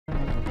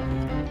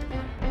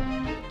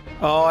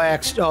Oh,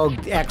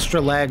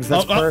 extra legs.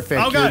 That's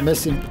perfect. Oh, God. You're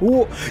missing.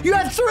 Ooh, you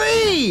had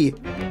 3.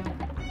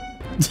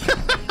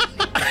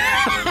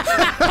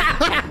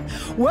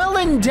 Well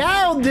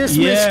endowed, this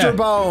Mr.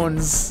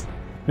 Bones.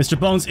 Mr.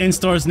 Bones in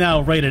stores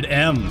now, rated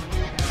M.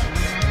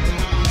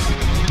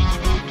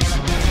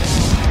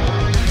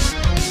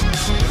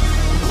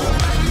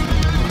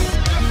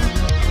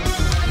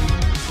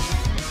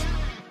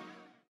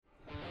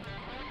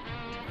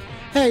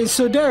 Hey,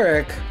 so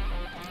Derek.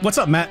 What's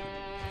up, Matt?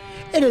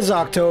 It is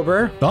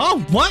October.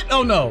 Oh, what?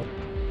 Oh, no.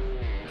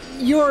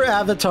 Your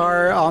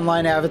avatar,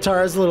 online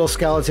avatar, is a little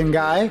skeleton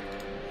guy.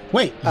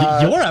 Wait,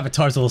 your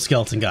avatar's a little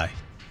skeleton guy.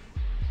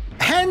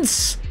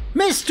 Hence,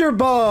 Mr.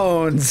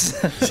 Bones.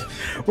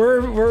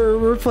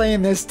 we're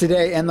playing this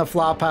today in the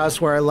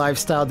Flophouse, where our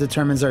lifestyle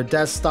determines our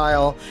death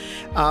style.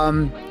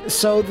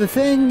 So the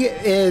thing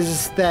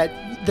is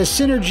that the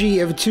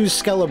synergy of 2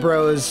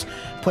 Skelebros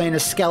playing a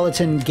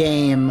skeleton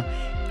game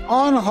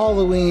on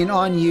Halloween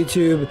on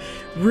YouTube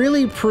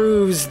really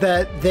proves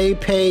that they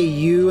pay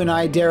you and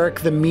I,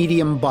 Derek, the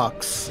medium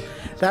bucks.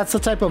 That's the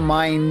type of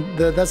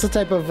that's the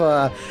type of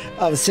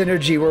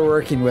synergy we're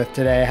working with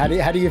today. How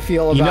do you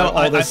feel about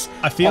all this?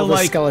 I feel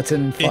like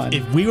skeleton fun.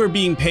 If we were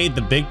being paid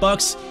the big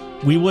bucks,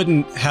 we would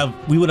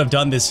have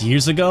done this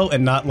years ago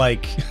and not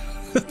like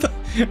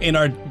in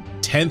our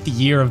 10th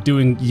year of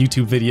doing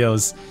YouTube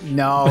videos.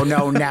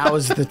 No, now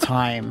is the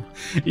time.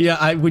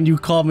 Yeah, when you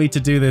called me to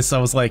do this, I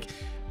was like,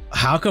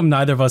 how come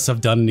neither of us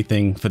have done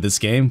anything for this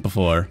game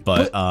before?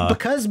 But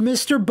because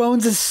Mr.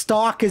 Bones'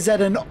 stock is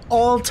at an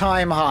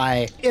all-time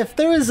high. If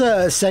there was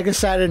a Sega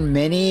Saturn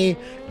Mini,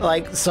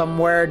 like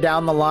somewhere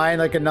down the line,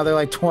 like another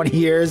like 20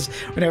 years,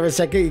 whenever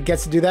Sega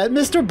gets to do that,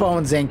 Mr.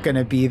 Bones ain't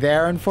gonna be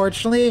there,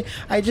 unfortunately.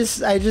 I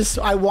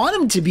want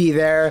him to be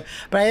there,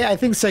 but I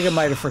think Sega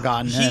might have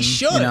forgotten him. He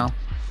should. You know?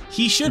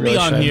 He should be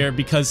on here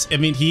because, I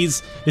mean,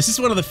 this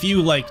is one of the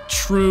few like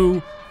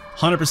true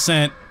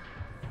 100%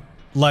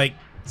 like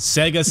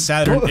Sega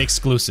Saturn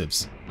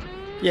exclusives.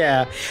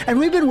 Yeah, and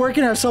we've been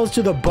working ourselves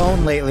to the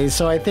bone lately,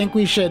 so I think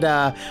we should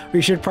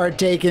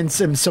partake in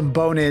some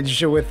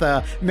bonage with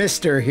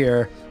Mister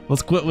here.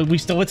 Let's quit.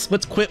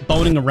 Let's quit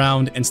boning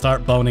around and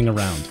start boning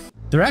around.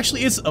 There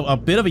actually is a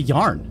bit of a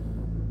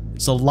yarn.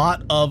 It's a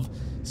lot of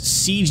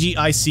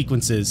CGI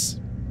sequences.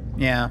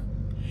 Yeah.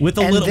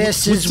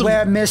 This is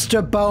where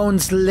Mr.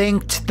 Bones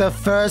linked the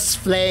first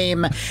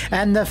flame,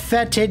 and the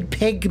fetid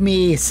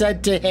pygmy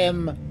said to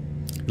him,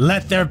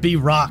 "Let there be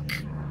rock."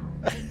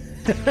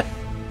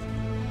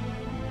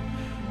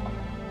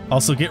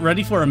 Also, get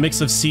ready for a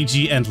mix of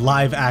CG and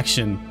live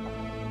action.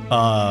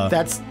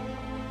 That's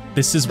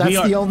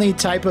the only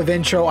type of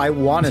intro I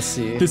want to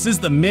see. This is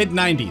the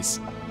mid-90s.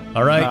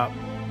 All right.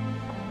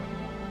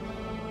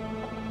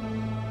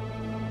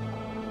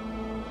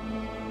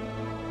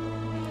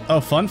 Oh,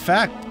 fun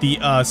fact, the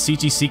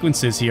CG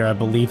sequences here, I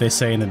believe they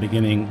say in the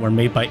beginning, were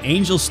made by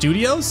Angel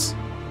Studios?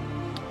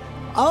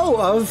 Oh,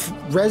 of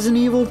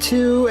Resident Evil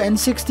 2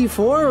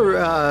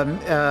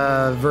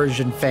 N64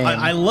 version fame.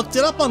 I looked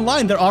it up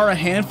online. There are a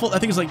handful, I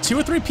think it's like 2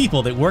 or 3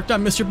 people that worked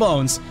on Mr.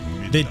 Bones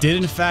that did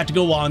in fact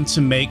go on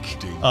to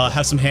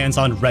have some hands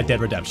on Red Dead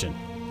Redemption.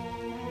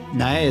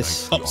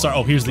 Nice. Oh, sorry.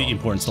 Oh, here's the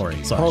important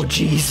story. Sorry. Oh,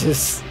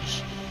 Jesus.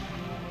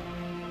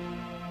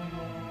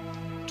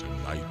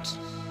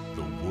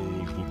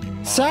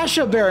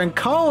 Sacha Baron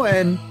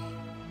Cohen.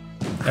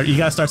 You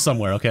gotta start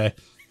somewhere, okay?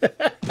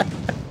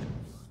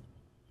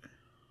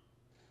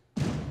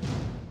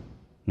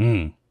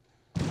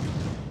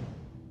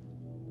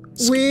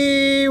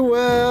 We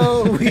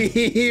will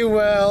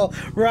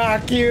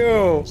rock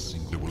you.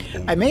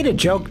 I made a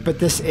joke, but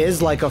this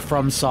is like a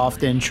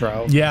FromSoft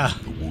intro. Yeah,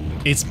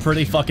 it's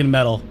pretty fucking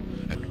metal.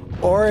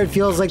 Or it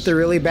feels like the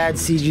really bad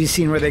CG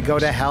scene where they go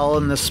to hell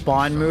in the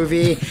Spawn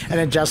movie, and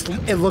it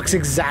looks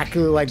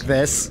exactly like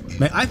this.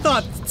 Man, I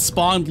thought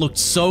Spawn looked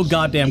so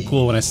goddamn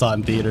cool when I saw it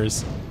in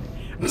theaters.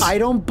 I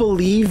don't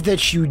believe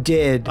that you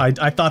did.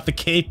 I thought the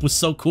cape was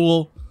so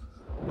cool.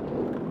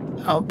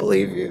 I don't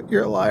believe you.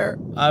 You're a liar.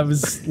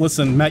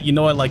 Listen, Matt, you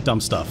know I like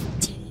dumb stuff.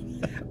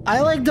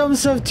 I like dumb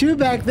stuff too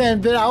back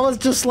then, but I was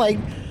just like,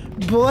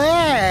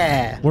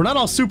 bleh. We're not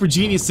all super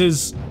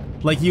geniuses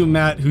like you,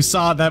 Matt, who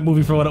saw that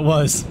movie for what it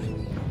was.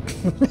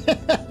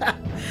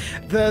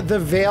 The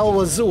veil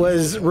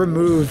was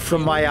removed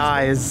from my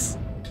eyes.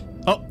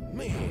 Oh.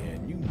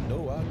 Man, you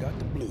know I got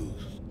the blues.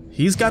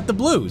 He's got the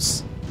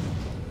blues.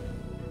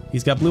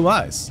 He's got blue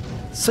eyes.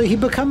 So he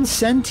becomes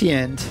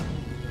sentient.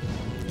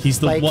 He's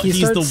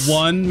the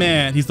one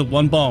man, he's the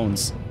one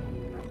Bones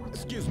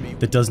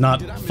that does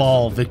not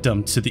fall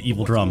victim to the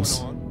evil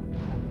drums.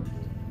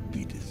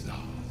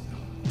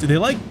 Do they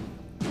like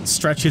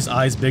stretch his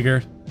eyes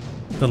bigger?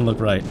 Doesn't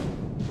look right.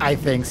 I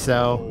think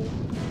so.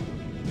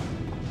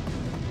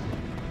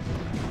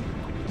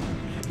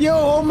 Yo,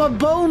 all my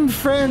bone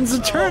friends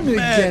are turning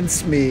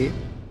against me.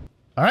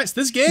 All right, so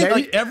this game,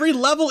 like every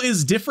level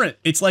is different.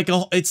 It's like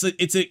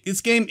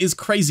this game is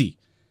crazy.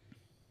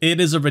 It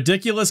is a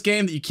ridiculous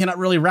game that you cannot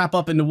really wrap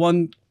up into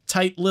one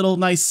tight little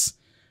nice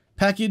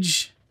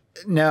package.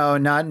 No,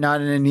 not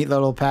in a neat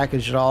little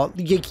package at all.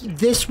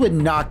 This would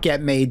not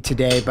get made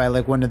today by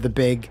like one of the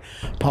big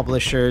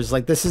publishers.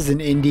 Like this is an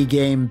indie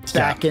game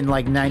back in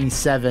like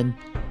 '97.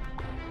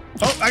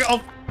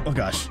 Oh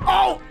gosh.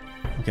 Oh!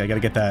 Okay, I gotta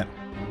get that.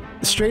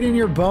 Straight in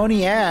your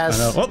bony ass.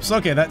 I know. Oops,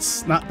 okay,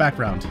 that's not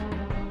background.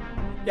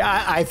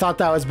 Yeah, I thought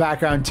that was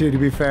background too, to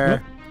be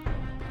fair.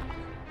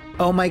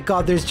 Oh my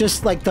god, there's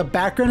just like the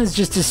background is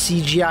just a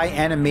CGI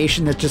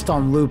animation that's just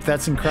on loop.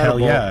 That's incredible.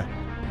 Hell yeah.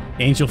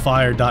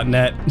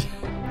 Angelfire.net.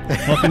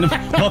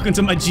 welcome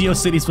to my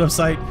GeoCities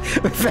website.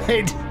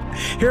 Right.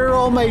 Here are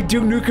all my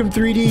Duke Nukem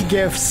 3D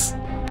gifs.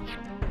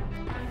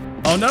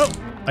 Oh no!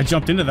 I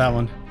jumped into that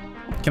one.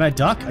 Can I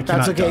duck? I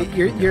cannot. That's okay.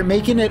 Duck. You're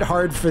making it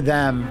hard for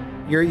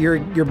them.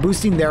 You're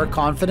boosting their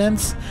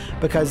confidence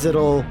because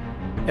it'll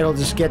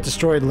just get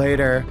destroyed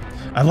later.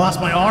 I lost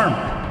my arm.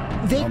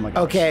 Oh my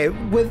gosh. Okay,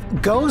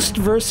 with Ghost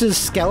versus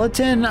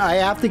Skeleton, I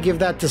have to give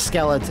that to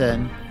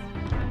Skeleton.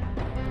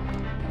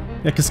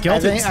 Yeah, because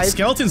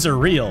skeletons are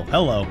real.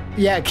 Hello.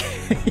 Yeah,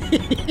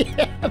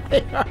 yeah,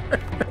 they are.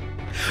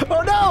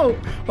 Oh no!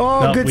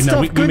 Oh, no, good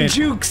stuff. Good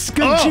jukes.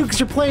 Good jukes.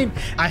 You're playing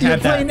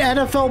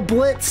NFL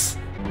Blitz.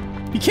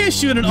 You can't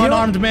shoot an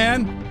unarmed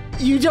man.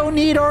 You don't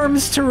need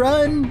arms to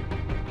run.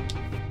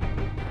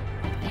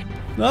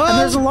 And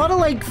there's a lot of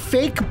like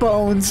fake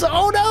bones.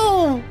 Oh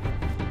no!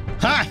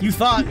 Ha! You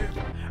thought.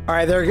 All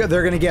right,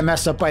 they're gonna get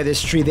messed up by this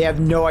tree. They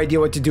have no idea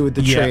what to do with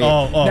the tree.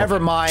 Oh.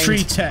 Never mind.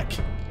 Tree tech.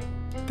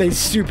 They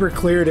super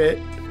cleared it.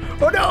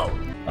 Oh no!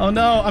 Oh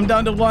no! I'm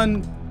down to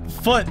 1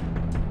 foot.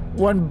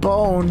 1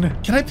 bone.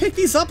 Can I pick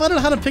these up? I don't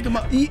know how to pick them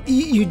up.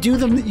 You do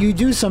them. You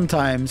do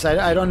sometimes.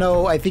 I don't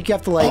know. I think you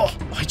have to like.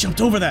 Oh, I jumped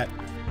over that.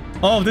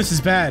 Oh, this is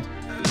bad.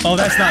 Oh,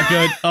 that's not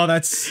good. Oh,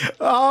 that's.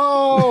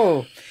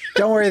 Oh,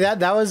 don't worry. That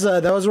was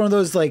one of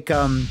those like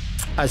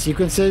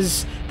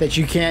sequences that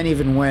you can't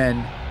even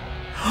win.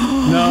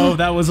 No,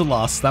 that was a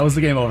loss. That was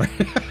the game over.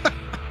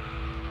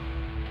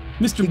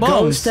 Mr. Bones.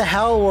 Goes to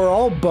hell where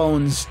all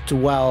bones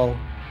dwell.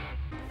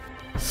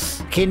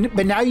 Okay,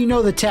 but now you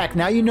know the tech.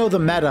 Now you know the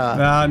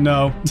meta.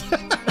 No.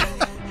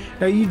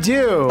 No, you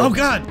do. Oh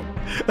God.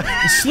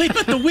 Sleep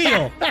at the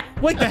wheel.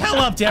 Wake the hell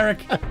up,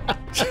 Derek.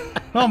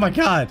 Oh my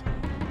God.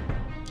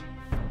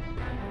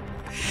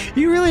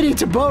 You really need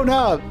to bone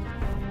up.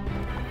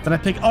 Did I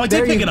pick? Oh, I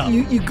did pick it up.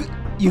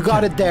 You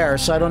got it there,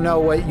 so I don't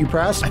know what you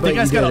pressed. I think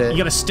you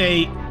gotta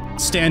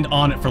stand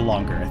on it for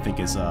longer. I think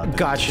is.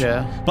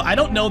 Gotcha. But I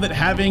don't know that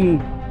having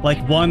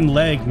like 1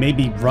 leg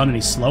maybe run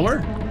any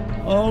slower.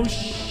 Oh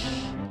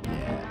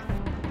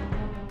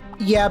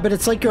yeah, but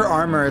it's like your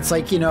armor. It's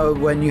like, you know,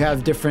 when you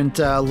have different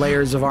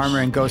layers of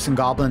armor in Ghosts and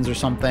Goblins or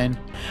something.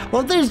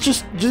 Well, there's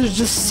just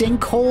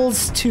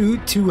sinkholes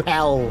to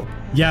hell.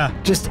 Yeah.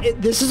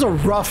 This is a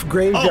rough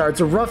graveyard.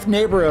 It's a rough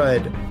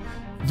neighborhood.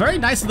 Very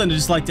nice of them to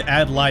just like to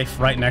add life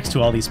right next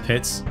to all these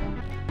pits.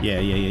 Yeah.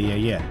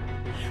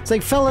 It's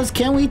like, fellas,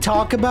 can we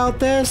talk about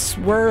this?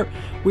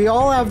 We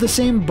all have the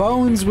same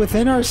bones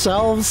within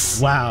ourselves.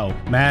 Wow,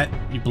 Matt,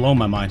 you blow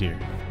my mind here.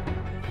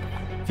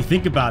 If you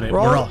think about it,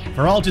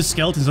 we're all just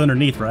skeletons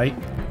underneath, right?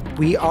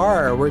 We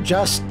are. We're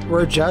just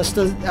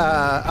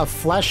a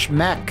flesh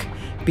mech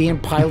being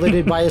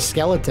piloted by a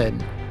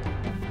skeleton.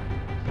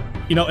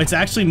 You know, it's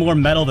actually more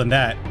metal than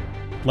that.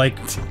 Like,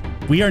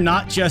 we are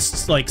not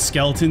just like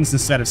skeletons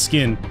instead of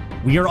skin.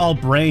 We are all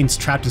brains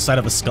trapped inside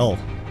of a skull.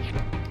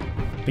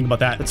 Think about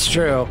that. It's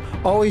true.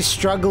 Always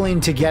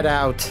struggling to get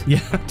out. Yeah.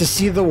 To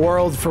see the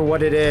world for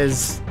what it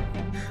is.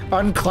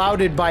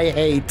 Unclouded by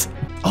hate.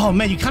 Oh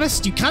man, you kind of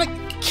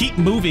keep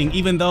moving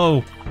even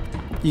though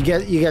you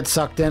get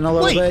sucked in a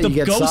little bit. You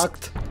get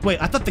sucked.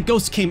 Wait, I thought the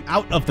ghosts came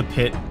out of the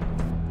pit.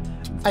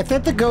 I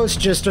think the ghosts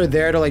just are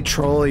there to like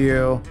troll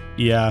you.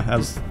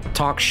 Yeah,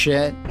 talk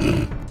shit.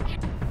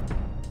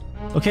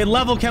 Okay,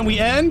 level, can we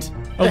end?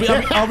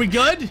 Are we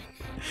good?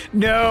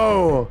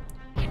 No.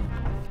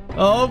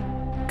 Oh.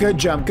 Good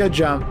jump, good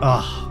jump.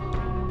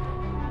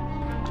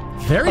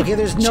 Okay,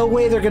 there's no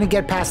way they're gonna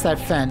get past that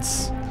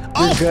fence.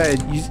 You're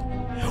good.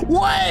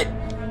 What?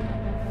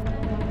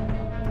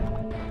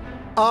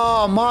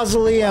 Oh,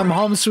 mausoleum,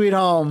 home sweet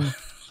home.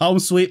 Home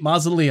sweet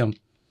mausoleum.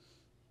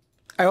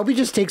 I hope he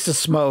just takes a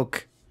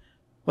smoke.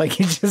 Like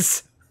he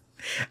just...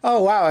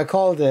 Oh, wow, I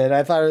called it.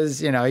 I thought it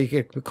was, you know, you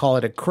could call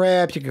it a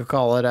crypt. You could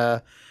call it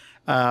a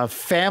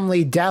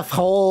family death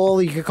hole.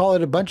 You could call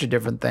it a bunch of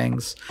different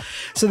things.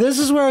 So this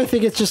is where I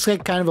think it's just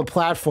like kind of a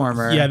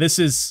platformer. Yeah, this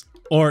is...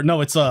 Or,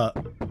 no, it's a...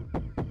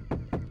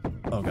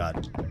 Oh,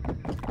 God.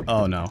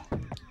 Oh, no.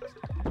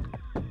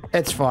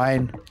 It's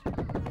fine.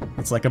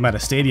 It's like I'm at a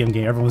stadium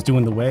game. Everyone's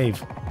doing the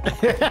wave.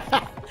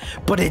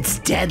 But it's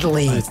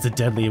deadly. Oh, it's the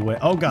deadly wave.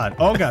 Oh, God.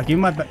 Oh, God. Give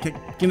me my back. Give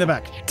me the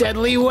back.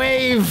 Deadly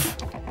wave.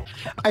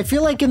 I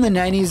feel like in the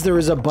 90s there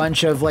was a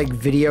bunch of like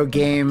video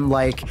game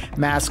like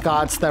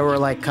mascots that were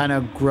like kind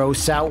of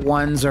gross out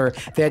ones, or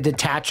they had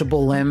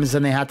detachable limbs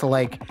and they had to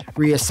like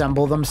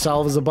reassemble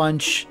themselves a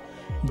bunch.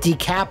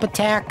 Decap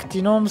Attack, do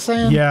you know what I'm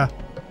saying? Yeah.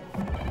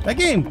 That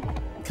game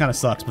kind of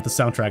sucks, but the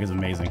soundtrack is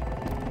amazing.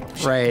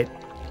 Right.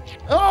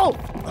 Oh!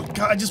 Oh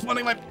God, I just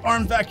wanted my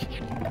arm back.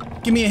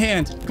 Give me a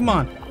hand. Come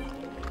on.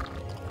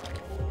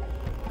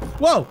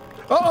 Whoa!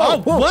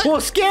 Oh, whoa, what? whoa,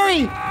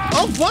 scary!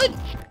 Oh, what?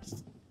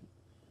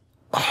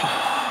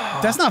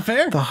 That's not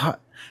fair.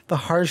 The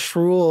harsh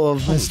rule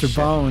of Mr. shit.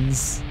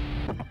 Bones.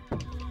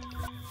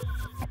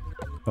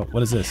 Oh,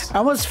 what is this? I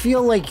almost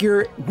feel like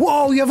you're...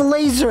 Whoa, you have a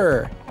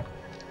laser!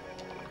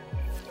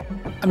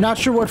 I'm not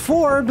sure what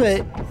for,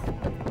 but...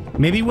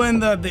 Maybe when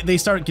they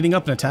start getting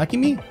up and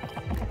attacking me?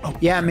 Oh.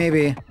 Yeah,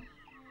 maybe.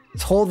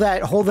 Just hold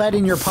that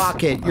in your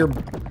pocket, your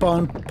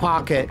bone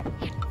pocket.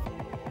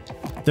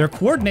 Their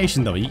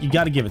coordination, though, you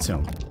got to give it to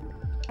them.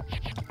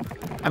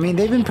 I mean,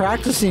 they've been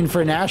practicing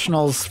for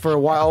nationals for a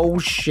while. Oh,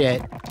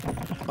 shit.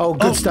 Oh,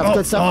 good stuff,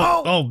 good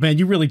stuff. Oh, man,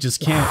 you really just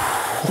can't.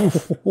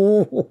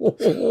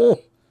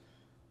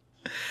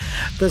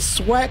 The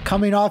sweat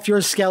coming off your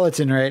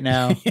skeleton right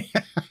now.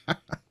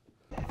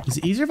 Is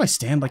it easier if I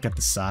stand, like, at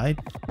the side?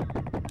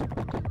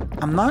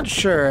 I'm not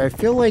sure. I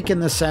feel like in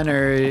the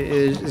center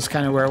is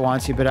kind of where it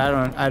wants you, but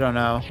I don't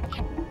know.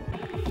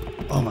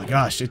 Oh, my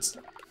gosh, it's...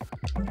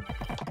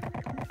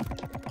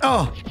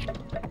 Oh!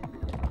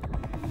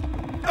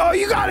 Oh,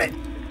 you got it!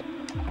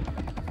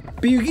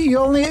 But you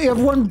only have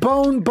one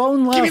bone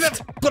left. Give me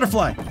that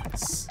butterfly!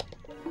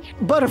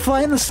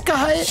 Butterfly in the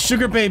sky!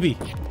 Sugar baby!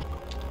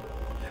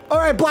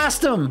 Alright,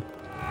 blast them!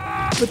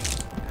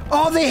 But,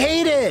 oh, they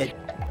hate it!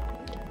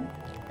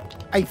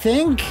 I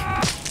think?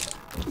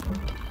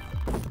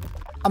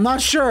 I'm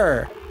not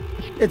sure.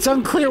 It's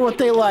unclear what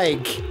they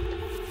like.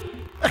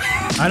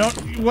 I don't...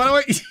 What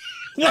do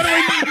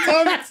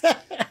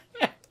I...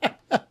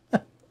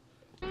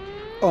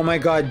 Oh my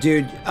god,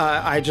 dude,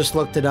 I just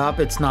looked it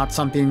up. It's not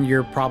something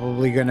you're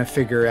probably gonna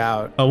figure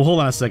out. Oh, well, hold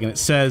on a second. It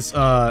says,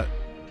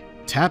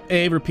 tap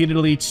A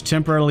repeatedly to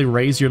temporarily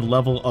raise your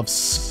level of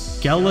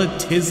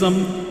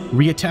skeletism.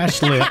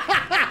 Reattach limb.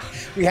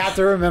 We have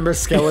to remember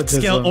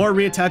skeletism. Or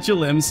reattach your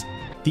limbs.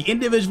 The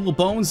individual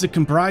bones that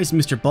comprise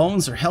Mr.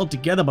 Bones are held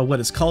together by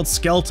what is called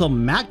skeletal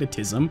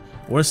magnetism,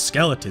 or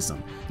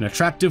skeletism, an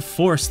attractive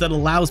force that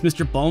allows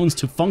Mr. Bones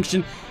to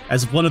function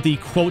as one of the,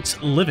 quote,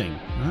 living.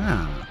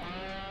 Ah.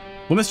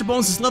 When Mr.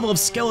 Bones' level of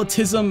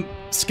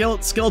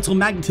skeletal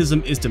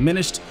magnetism is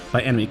diminished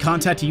by enemy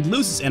contact, he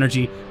loses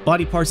energy,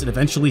 body parts, and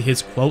eventually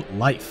his, quote,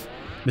 life.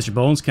 Mr.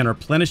 Bones can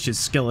replenish his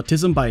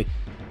skeletism by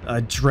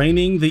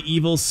draining the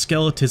evil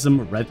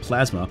skeletism, red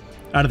plasma,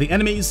 out of the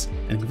enemies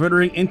and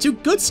converting into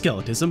good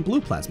skeletism, blue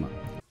plasma.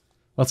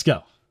 Let's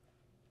go.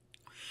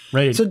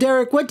 Ready. So,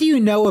 Derek, what do you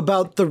know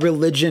about the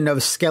religion of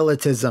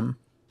skeletism?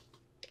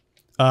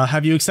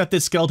 Have you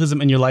accepted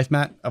skeletism in your life,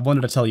 Matt? I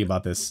wanted to tell you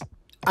about this.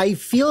 I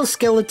feel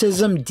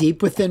skeletism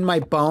deep within my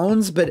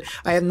bones, but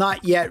I have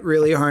not yet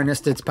really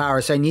harnessed its power,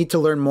 so I need to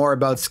learn more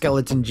about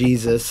Skeleton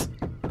Jesus.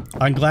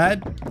 I'm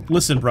glad.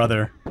 Listen,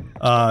 brother.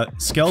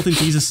 Skeleton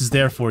Jesus is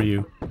there for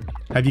you.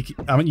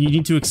 You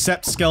need to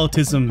accept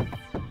skeletism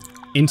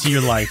into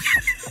your life.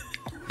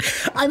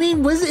 I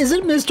mean,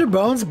 isn't Mr.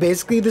 Bones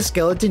basically the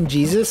Skeleton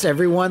Jesus?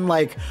 Everyone,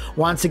 like,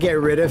 wants to get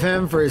rid of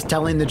him for his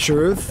telling the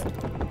truth?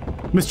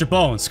 Mr.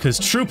 Bones, because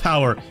true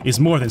power is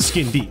more than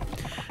skin deep.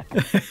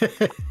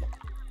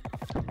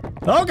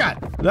 Oh god!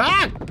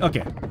 Ah!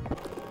 Okay.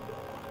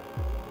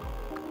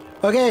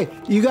 Okay,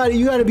 you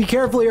gotta be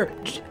careful here.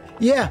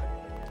 Yeah.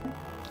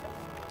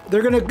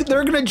 They're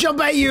gonna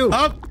jump at you.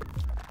 Up!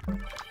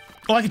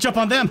 Oh, I can jump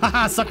on them!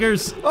 Haha,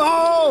 suckers!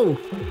 Oh!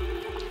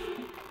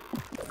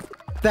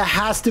 That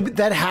has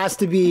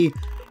to be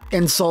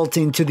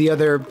insulting to the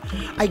other.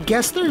 I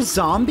guess they're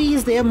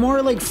zombies. They have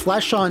more like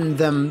flesh on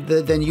them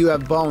than you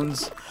have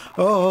bones.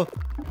 Oh,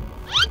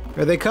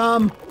 here they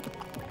come.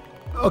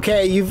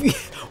 Okay,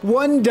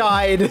 one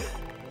died.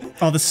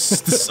 Oh, the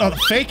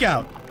fake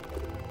out.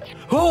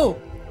 Oh!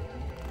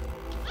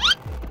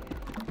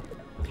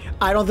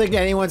 I don't think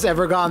anyone's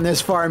ever gone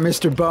this far,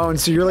 Mr.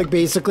 Bones. So you're like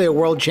basically a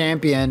world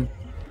champion.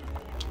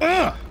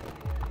 Ugh.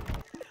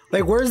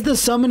 Like, where's the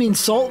summoning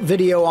salt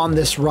video on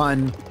this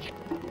run?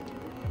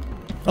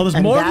 Oh, there's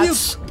more of you?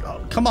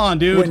 Oh, come on,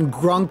 dude. When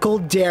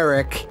Grunkle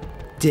Derek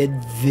did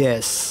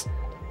this.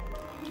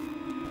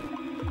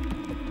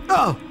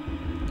 Oh!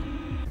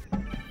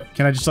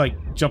 Can I just, like,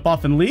 jump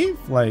off and leave?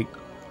 Like...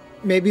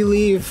 Maybe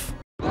leave.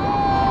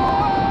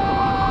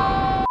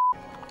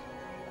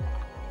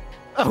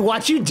 Oh,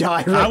 watch you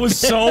die. Right I was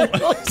so...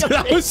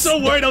 I was so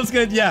worried I was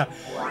gonna... Yeah.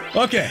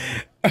 Okay.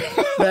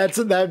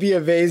 That'd be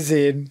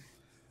amazing.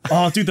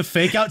 Oh, dude, the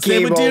fake outs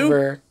they would do?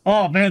 Over.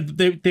 Oh, man,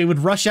 they would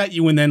rush at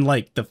you and then,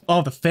 like, the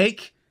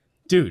fake?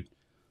 Dude.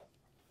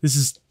 This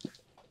is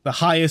the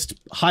highest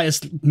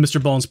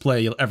Mr. Bones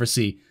play you'll ever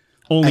see.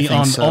 Only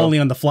on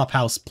the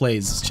Flophouse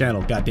Plays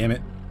channel, God damn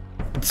it.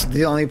 It's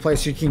the only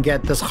place you can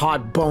get this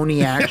hot,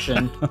 bony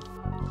action.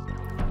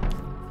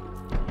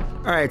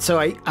 Alright, so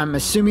I'm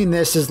assuming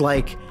this is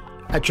like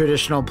a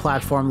traditional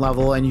platform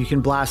level and you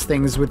can blast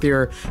things with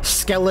your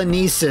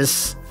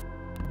skelenesis.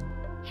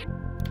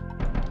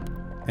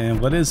 And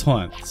what is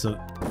Hunt? So...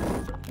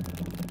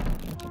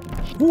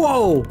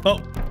 Whoa! Oh,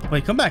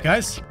 wait, come back,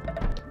 guys.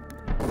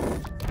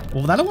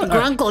 Well, I don't want...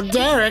 Uncle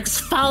Derek's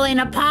falling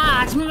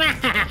apart.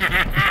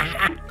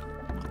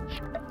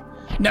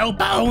 No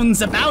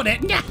bones about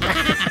it.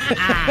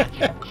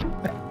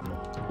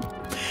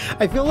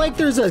 I feel like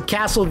there's a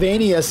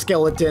Castlevania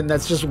skeleton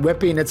that's just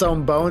whipping its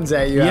own bones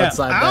at you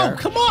outside there. Ow,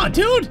 come on,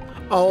 dude!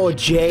 Oh,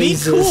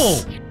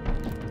 Jesus. Be cool!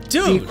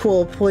 Dude! Be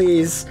cool,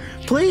 please.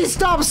 Please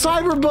stop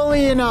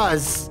cyberbullying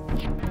us!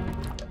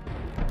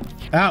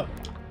 Ow.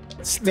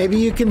 Maybe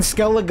you can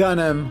skelegun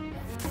him.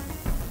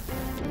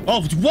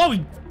 Oh, whoa,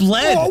 he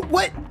bled! Oh,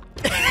 what?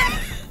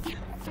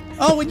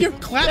 Oh, and you're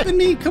clapping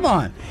me? Come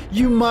on.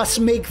 You must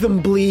make them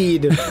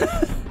bleed.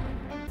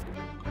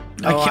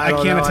 I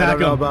can't attack I don't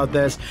know him. about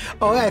this.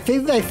 Oh, I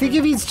think if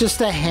he's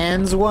just a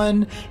hands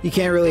one, you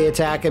can't really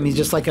attack him. He's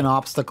just like an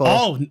obstacle.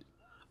 Oh,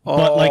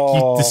 but like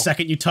the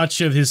second you touch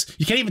his,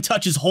 you can't even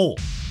touch his hole.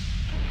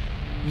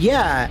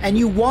 Yeah, and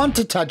you want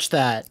to touch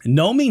that.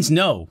 No means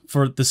no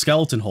for the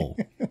skeleton hole,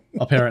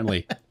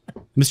 apparently.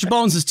 Mr.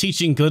 Bones is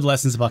teaching good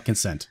lessons about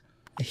consent.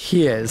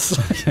 He is.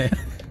 Okay,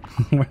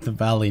 we're at the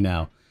valley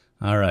now.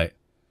 All right.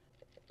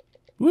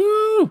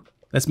 Woo!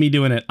 That's me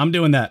doing it. I'm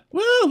doing that.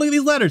 Woo! Look at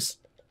these letters.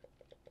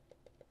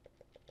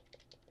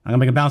 I'm gonna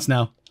make a bounce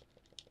now.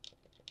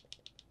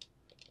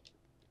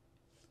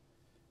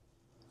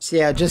 So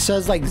yeah, it just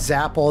says like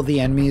zap all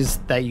the enemies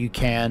that you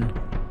can.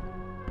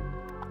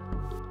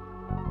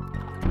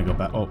 I'm gonna go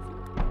back. Oh,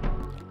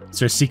 is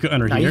there a secret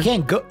under No, here? you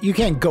can't go. You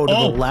can't go to the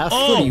left.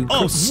 What are you?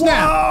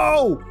 Snap!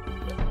 Whoa!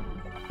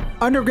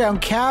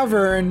 Underground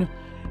cavern,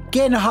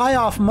 getting high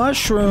off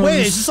mushrooms.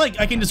 Wait, is this like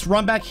I can just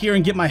run back here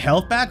and get my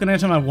health back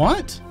anytime I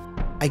want?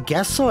 I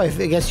guess so. I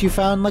guess you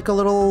found like a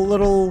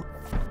little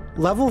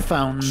level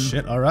fountain.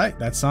 Shit. All right,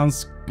 that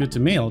sounds good to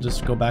me. I'll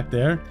just go back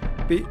there.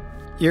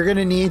 You're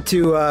gonna need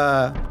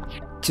to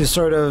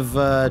sort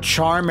of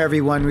charm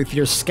everyone with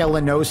your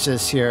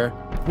skelenosis here.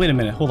 Wait a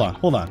minute. Hold on.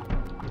 Hold on.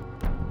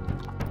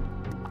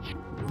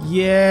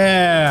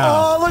 Yeah.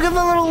 Oh, look at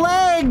the little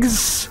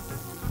legs!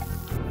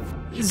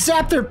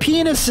 Zap their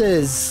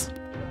penises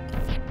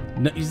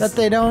No, that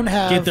they don't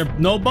have. get their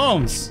no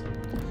bones.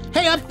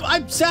 Hey, I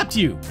zapped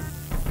you.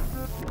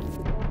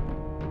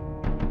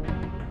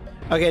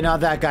 Okay, not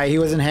that guy. He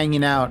wasn't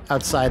hanging out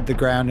outside the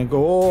ground and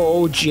go,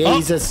 oh,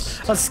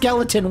 Jesus. A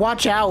skeleton,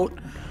 watch out.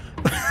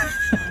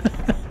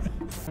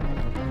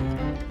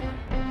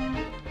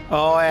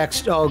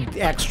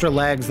 extra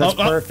legs. That's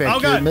perfect. oh,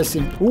 You're God.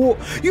 missing. Ooh,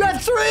 you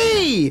have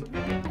 3!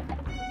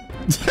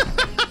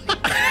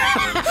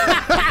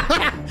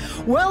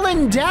 Well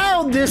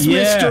endowed, this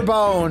Yeah. Mr.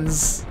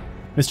 Bones.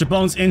 Mr.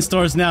 Bones in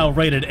stores now,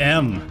 rated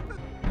M.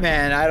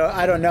 Man,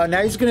 I don't know.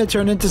 Now he's gonna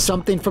turn into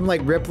something from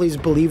like Ripley's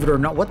Believe It or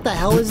Not. What the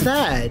hell is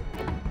that?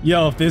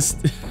 Yo, if this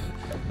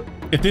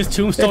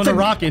tombstone a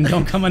rockin',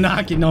 don't come a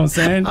knockin', you know what I'm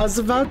saying? I was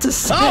about to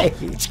say.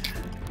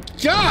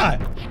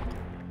 God!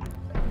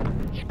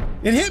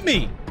 It hit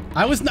me!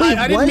 I Wait,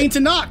 didn't what? mean to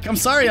knock. I'm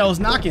sorry, I was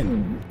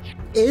knocking.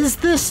 Is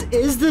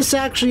this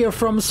actually a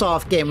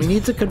FromSoft game? We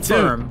need to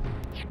confirm.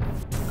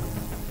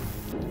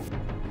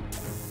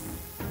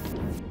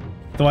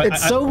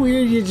 It's so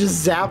weird. You just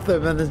zap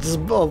them and then just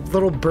a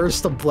little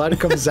burst of blood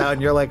comes out,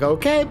 and you're like,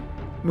 okay,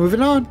 moving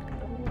on.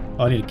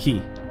 Oh, I need a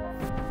key.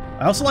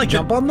 I also like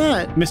Jump on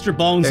that. Mr.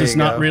 Bones There is you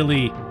not go.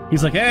 really.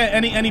 He's like, hey,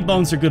 any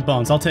bones are good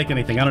bones. I'll take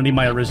anything. I don't need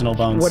my original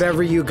bones.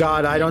 Whatever you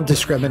got, I don't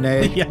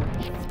discriminate. Yeah.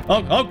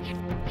 Oh,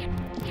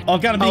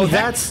 God,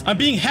 I'm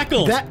being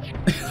heckled.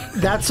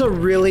 That's a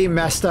really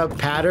messed up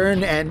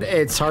pattern, and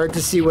it's hard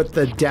to see what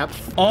the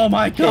depth Oh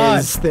my God.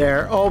 is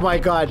there. Oh my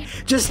God.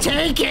 Just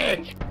take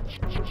it!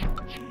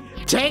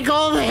 Take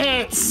all the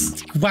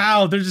hits!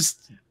 Wow, they're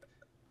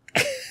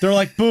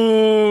like,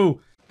 boo.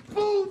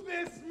 Boo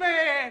this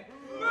man!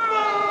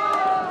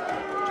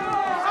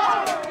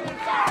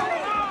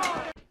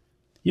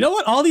 You know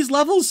what? All these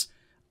levels,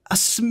 a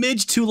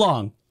smidge too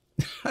long.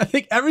 I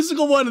think every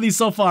single one of these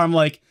so far, I'm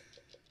like,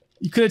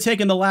 you could have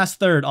taken the last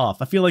third off.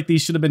 I feel like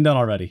these should have been done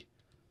already.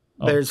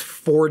 Oh. There's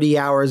 40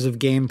 hours of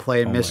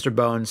gameplay in Mr.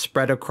 Bones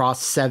spread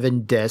across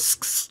 7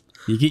 discs.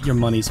 You get your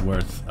money's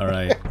worth, all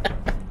right?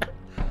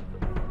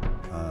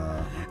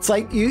 It's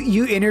like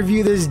you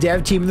interview this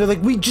dev team, and they're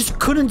like, we just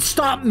couldn't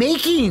stop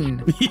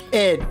making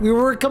it. We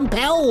were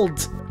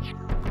compelled.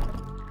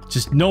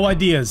 Just no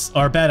ideas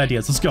are bad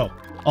ideas. Let's go.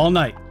 All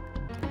night.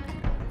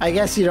 I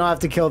guess you don't have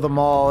to kill them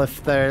all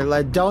if they're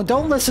like,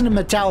 don't listen to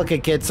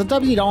Metallica, kids.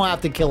 Sometimes you don't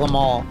have to kill them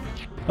all.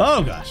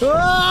 Oh, gosh.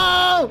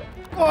 Oh!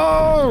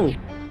 Oh!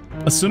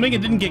 Assuming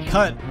it didn't get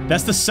cut,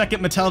 that's the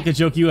second Metallica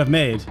joke you have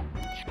made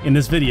in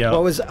this video.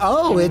 What was?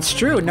 Oh, it's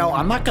true. No,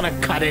 I'm not gonna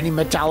cut any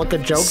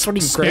Metallica jokes. What are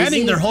you, crazy?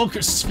 Spanning their whole,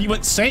 you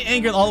went Saint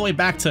Anger all the way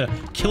back to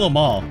Kill 'Em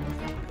All.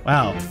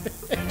 Wow.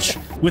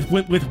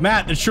 with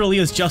Matt, there surely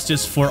is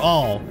justice for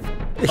all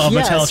of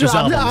Metallica's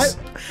albums.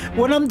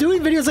 When I'm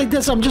doing videos like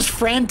this, I'm just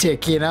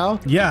frantic, you know?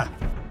 Yeah.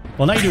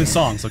 Well, now you're doing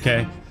songs,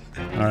 okay?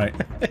 All right.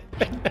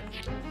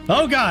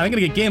 Oh God, I'm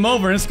gonna get game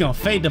over and it's gonna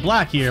fade to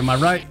black here. Am I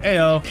right?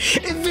 Ayo.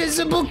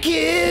 Invisible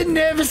Kid,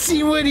 never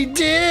see what he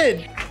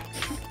did.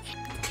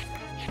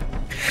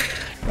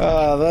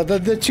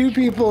 The two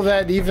people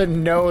that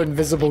even know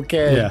Invisible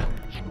Kid. Yeah.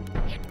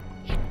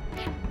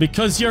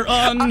 Because you're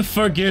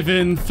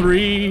Unforgiven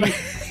 3.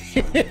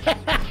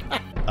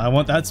 I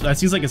want that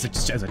seems like as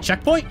a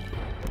checkpoint.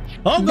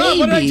 Oh god,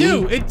 what did I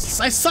do?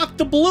 I sucked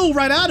the blue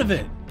right out of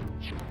it.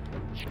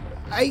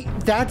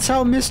 That's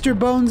how Mr.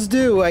 Bones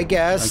do, I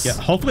guess.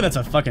 Hopefully that's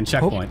a fucking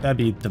checkpoint. That'd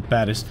be the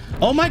baddest.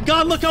 Oh my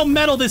god, look how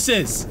metal this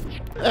is!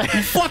 You're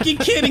fucking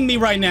kidding me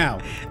right now!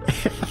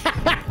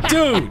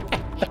 Dude!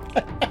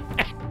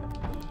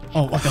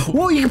 Oh, what the...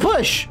 Whoa, you can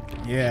push!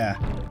 Yeah.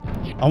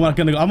 I want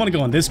to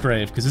go on this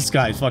grave, because this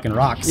guy fucking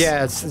rocks.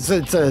 Yeah, it's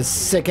a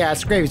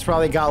sick-ass grave. He's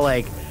probably got,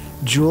 like,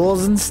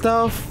 jewels and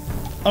stuff.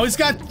 Oh, he's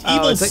got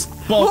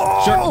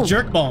evil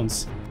jerk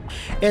bones.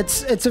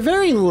 It's a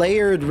very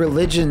layered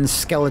religion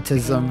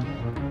skeletism.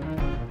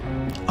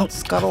 Oh,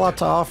 it's got a lot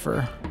to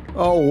offer.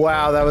 Oh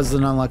wow, that was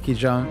an unlucky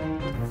jump.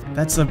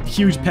 That's a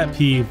huge pet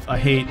peeve. I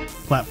hate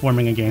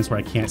platforming in games where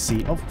I can't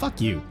see. Oh,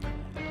 fuck you.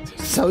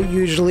 So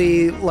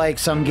usually, like,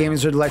 some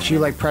games would let you,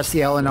 like, press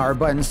the L and R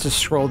buttons to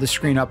scroll the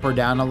screen up or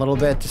down a little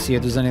bit to see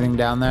if there's anything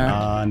down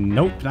there.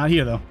 Nope, not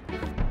here though.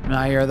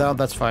 Not here though,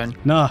 that's fine.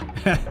 No.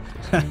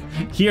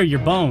 Here, you're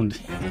boned.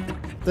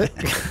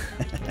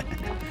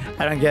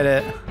 I don't get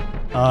it.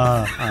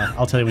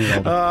 I'll tell you when you're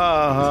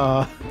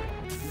older.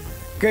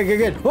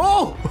 Good.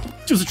 Oh!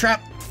 It was a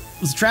trap.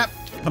 It was a trap,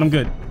 but I'm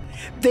good.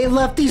 They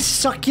left these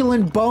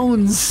succulent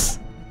bones.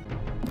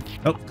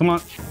 Oh, come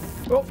on.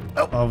 Oh.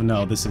 Oh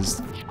no, this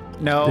is...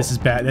 No. This is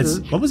bad.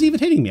 What was even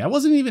hitting me? I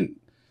wasn't even...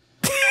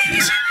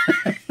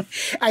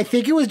 I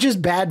think it was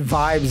just bad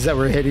vibes that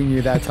were hitting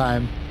you that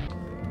time.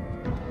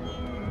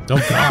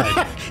 Oh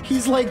god.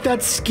 He's like,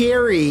 that's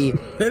scary.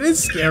 That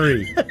is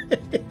scary.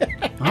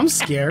 I'm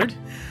scared.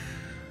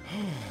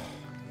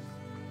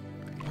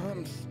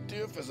 I'm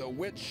stiff as a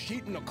wet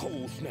sheet in a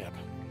cold snap.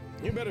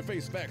 You better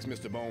face facts,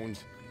 Mr.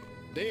 Bones.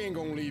 They ain't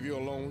gonna leave you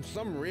alone.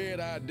 Some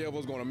red-eyed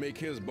devil's gonna make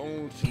his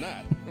bones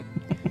tonight.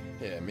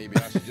 Yeah, maybe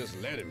I should just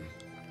let him.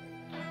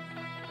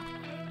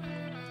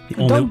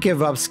 Don't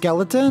give up,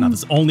 skeleton. No,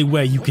 that's the only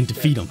way you can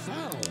defeat him.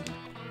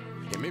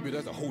 Yeah, maybe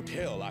there's a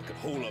hotel I could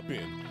hole up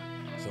in.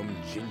 Some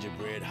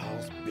gingerbread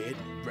house, bed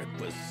and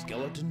breakfast,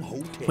 skeleton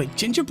hotel. Wait,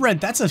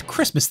 gingerbread? That's a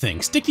Christmas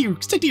thing. Stick to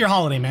your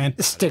holiday, man.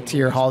 Stick to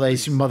your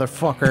holidays, you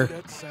motherfucker.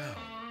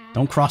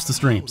 Don't cross the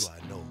streams.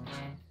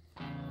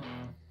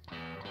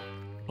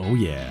 Oh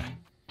yeah.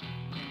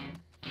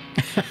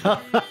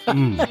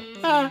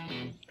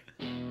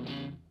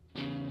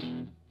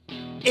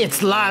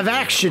 It's live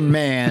action,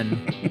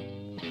 man.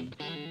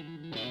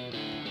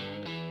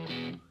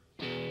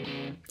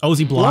 Oh, is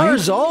he blind?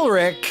 Lars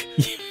Ulrich.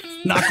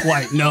 Not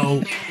quite,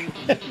 no.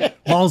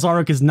 Lars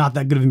Ulrich is not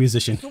that good of a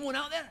musician. Someone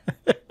out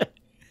there?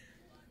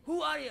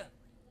 Who are you?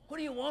 What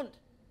do you want?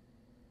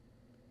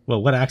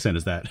 Well, what accent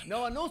is that?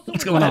 No, I know someone.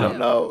 What's going on? I don't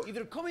know.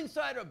 Either come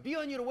inside or be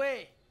on your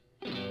way.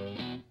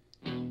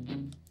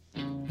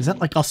 Is that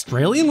like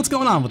Australian? What's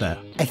going on with that?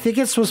 I think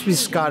it's supposed to be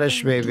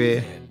Scottish,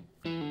 maybe.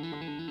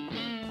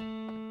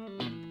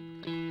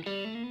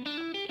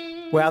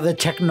 Wow, the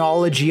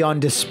technology on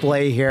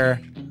display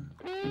here.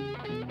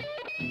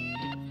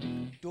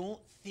 Don't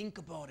think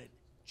about it.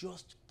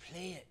 Just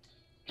play it.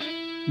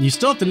 You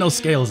still have to know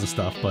scales and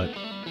stuff, but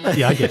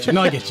yeah, I get you.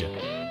 No, I get you.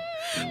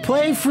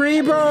 Play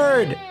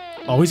Freebird!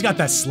 Oh, he's got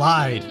that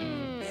slide.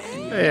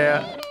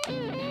 Yeah.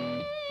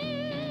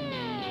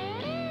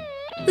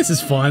 This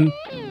is fun.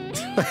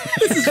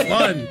 This is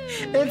fun.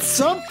 It's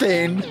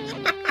something.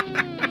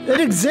 It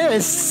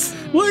exists.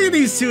 Look at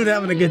these two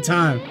having a good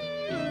time.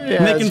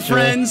 Yeah, Making that's true.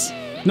 friends,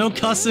 no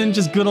cussing,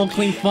 just good old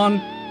clean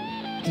fun.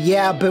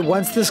 Yeah, but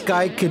once this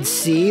guy could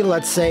see,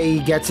 let's say he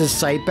gets his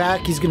sight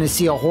back, he's gonna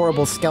see a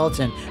horrible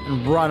skeleton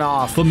and run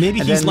off. But maybe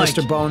and he's then like,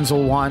 Mr. Bones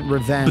will want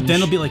revenge. But then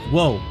he'll be like,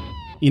 whoa,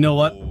 you know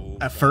what?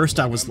 At first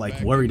I was like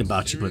worried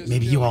about you, but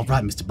maybe you're all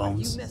right, Mr.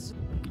 Bones.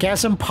 Get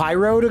some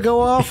pyro to go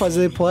off as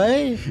they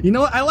play. You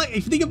know what? I like,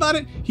 if you think about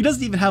it, he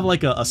doesn't even have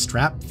like a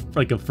strap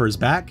for his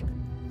back.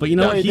 But you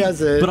know what? He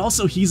doesn't. But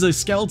also he's a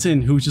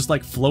skeleton who's just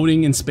like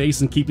floating in space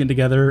and keeping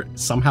together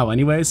somehow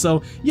anyway.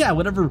 So yeah,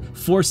 whatever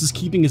force is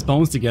keeping his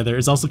bones together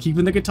is also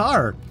keeping the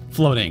guitar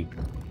floating.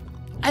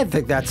 I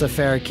think that's a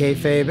fair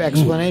kayfabe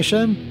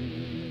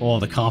explanation. Oh,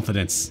 the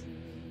confidence.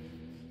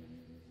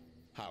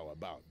 How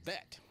about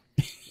that?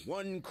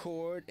 One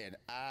chord and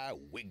I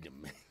wigged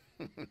him.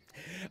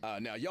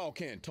 Now y'all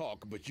can't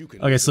talk, but you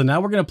can. Okay, so now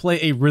we're gonna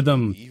play a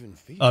rhythm,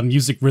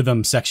 music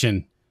rhythm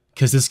section,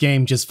 because this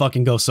game just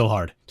fucking goes so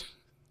hard.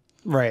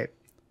 Right.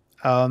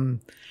 We're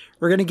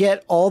gonna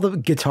get all the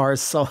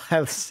guitars, so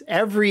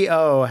every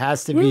O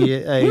has to be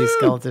a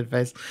skeleton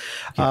face.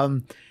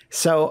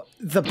 So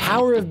the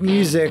power of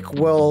music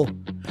will...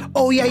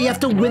 Oh yeah, you have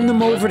to win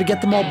them over to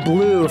get them all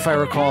blue, if I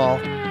recall.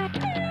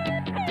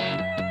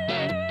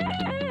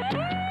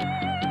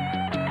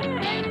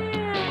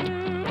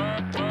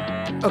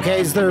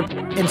 Okay, is there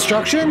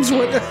instructions?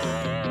 What?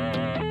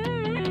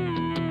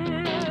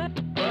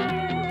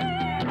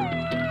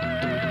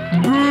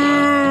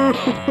 Boo!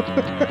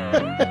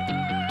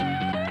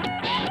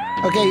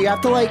 Okay, you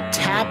have to like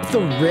tap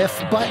the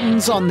riff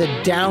buttons on the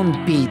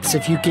down beats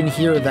if you can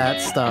hear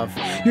that stuff.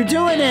 You're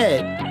doing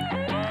it!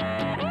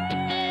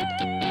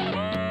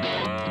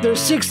 They're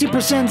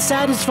 60%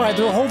 satisfied.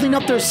 They're holding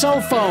up their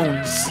cell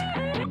phones.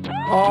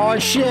 Oh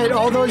shit,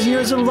 all those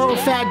years of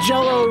low-fat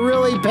Jell-O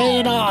really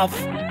paying off.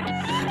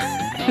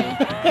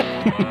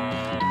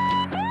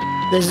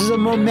 This is a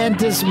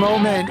momentous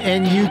moment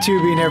in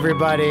YouTubing,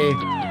 everybody.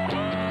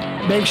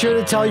 Make sure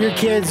to tell your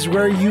kids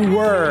where you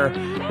were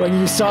when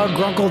you saw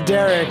Grunkle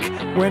Derek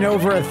win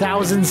over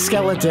 1,000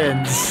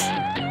 skeletons.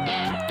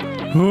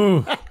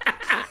 Ooh.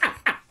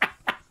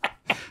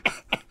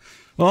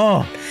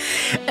 Oh.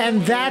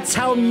 And that's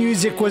how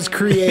music was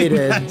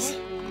created.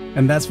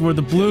 And that's where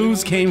the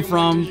blues came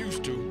from.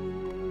 Used to.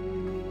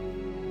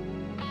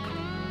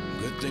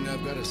 Good thing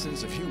I've got a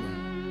sense of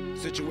humor.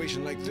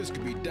 Situation like this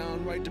could be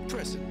downright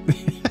depressing.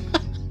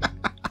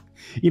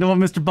 You know what,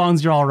 Mr.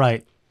 Bones, you're all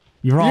right.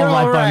 You're all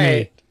right by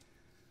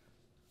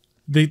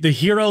me. The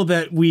hero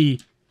that we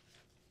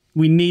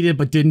needed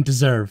but didn't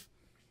deserve.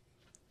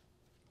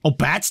 Oh,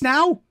 bats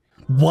now?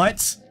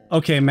 What?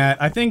 Okay,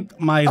 Matt, I think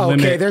my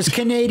limit... Okay, there's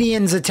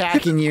Canadians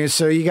attacking you,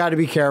 so you got to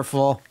be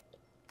careful.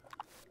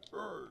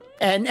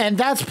 And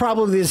that's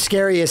probably the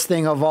scariest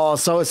thing of all.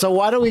 So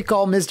why don't we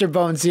call Mr.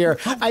 Bones here?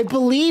 I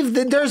believe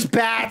that there's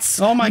bats.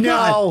 Oh my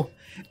God. No,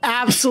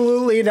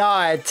 absolutely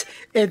not.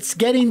 It's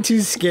getting too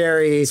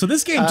scary. So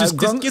this game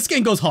this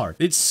game goes hard.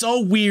 It's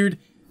so weird.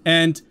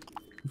 And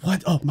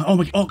what? Oh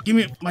my! Oh, give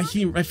me my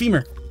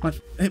femur.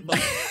 But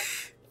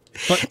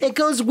it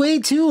goes way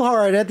too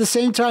hard. At the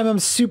same time, I'm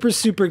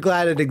super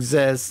glad it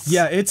exists.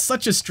 Yeah, it's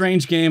such a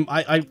strange game.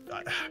 I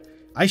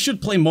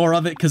should play more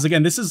of it because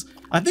again,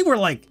 I think we're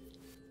like.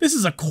 This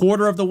is a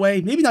quarter of the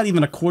way, maybe not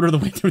even a quarter of the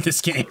way through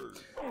this game.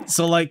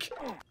 So like,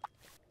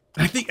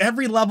 I think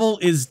every level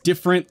is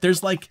different.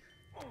 There's like,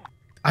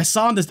 I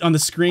saw on the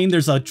screen,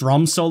 there's a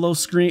drum solo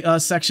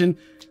section.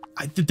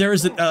 There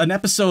is an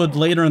episode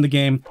later in the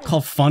game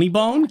called Funny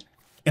Bone,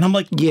 and I'm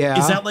like, yeah,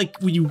 is that like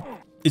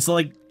it's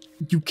like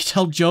you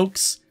tell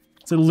jokes?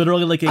 Is it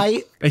literally like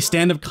a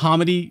stand-up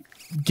comedy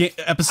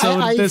episode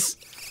of this?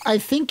 I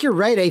think you're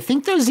right. I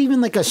think there's even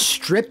like a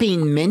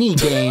stripping mini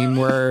game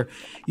where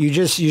you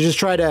just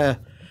try to.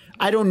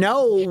 I don't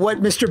know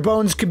what Mr.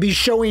 Bones could be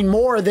showing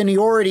more than he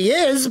already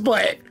is,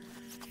 but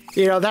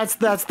you know that's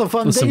the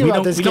fun thing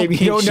about this game.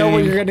 You don't know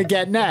what you're gonna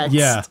get next.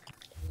 Yeah.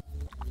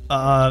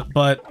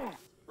 But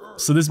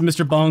so this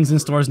Mr. Bones in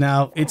stores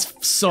now. It's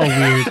so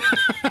weird.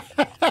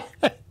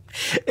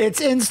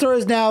 It's in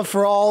stores now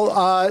for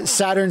all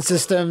Saturn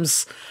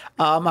systems.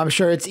 I'm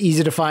sure it's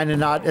easy to find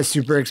and not a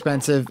super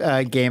expensive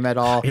game at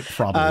all. It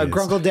probably is.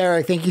 Grunkle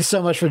Derek, thank you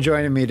so much for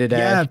joining me today.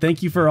 Yeah,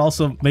 thank you for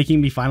also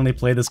making me finally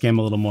play this game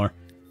a little more.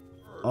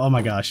 Oh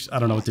my gosh, I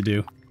don't know what to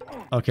do.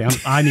 Okay,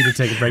 I need to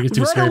take a break. It's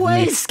too scary for me. Run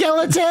away,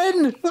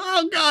 skeleton!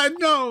 Oh God,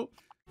 no!